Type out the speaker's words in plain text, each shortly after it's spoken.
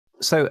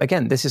So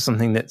again, this is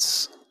something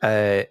that's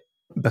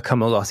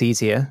become a lot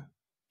easier.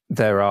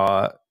 There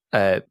are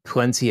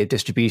plenty of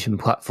distribution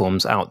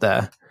platforms out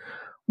there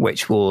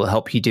which will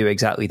help you do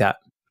exactly that.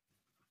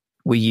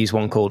 We use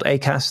one called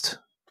Acast.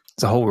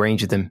 There's a whole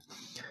range of them,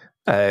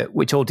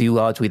 which all do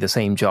largely the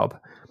same job.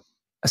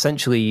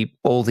 Essentially,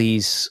 all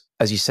these,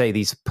 as you say,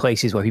 these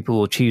places where people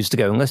will choose to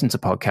go and listen to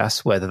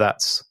podcasts, whether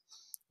that's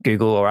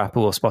Google or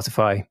Apple or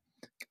Spotify,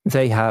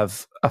 they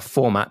have a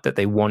format that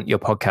they want your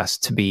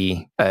podcast to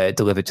be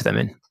delivered to them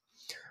in.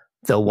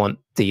 They'll want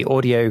the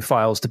audio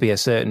files to be a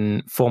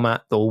certain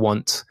format. They'll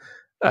want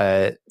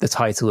the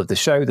title of the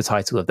show, the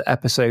title of the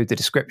episode, the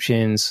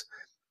descriptions,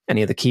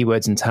 any of the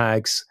keywords and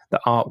tags, the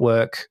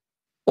artwork.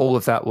 All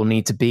of that will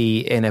need to be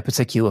in a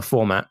particular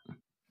format.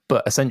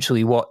 But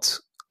essentially what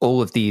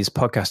all of these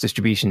podcast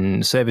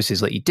distribution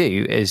services let you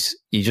do is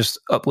you just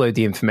upload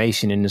the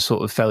information in a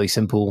sort of fairly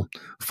simple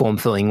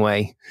form-filling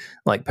way,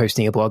 like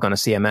posting a blog on a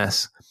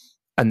CMS,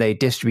 and they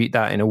distribute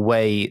that in a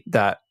way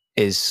that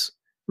is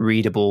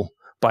readable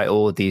by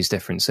all of these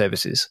different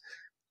services.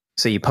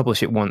 So you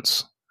publish it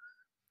once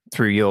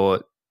through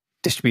your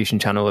distribution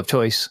channel of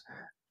choice,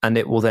 and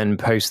it will then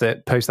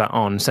send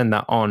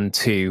that on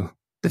to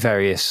the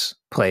various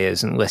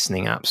players and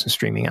listening apps and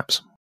streaming apps.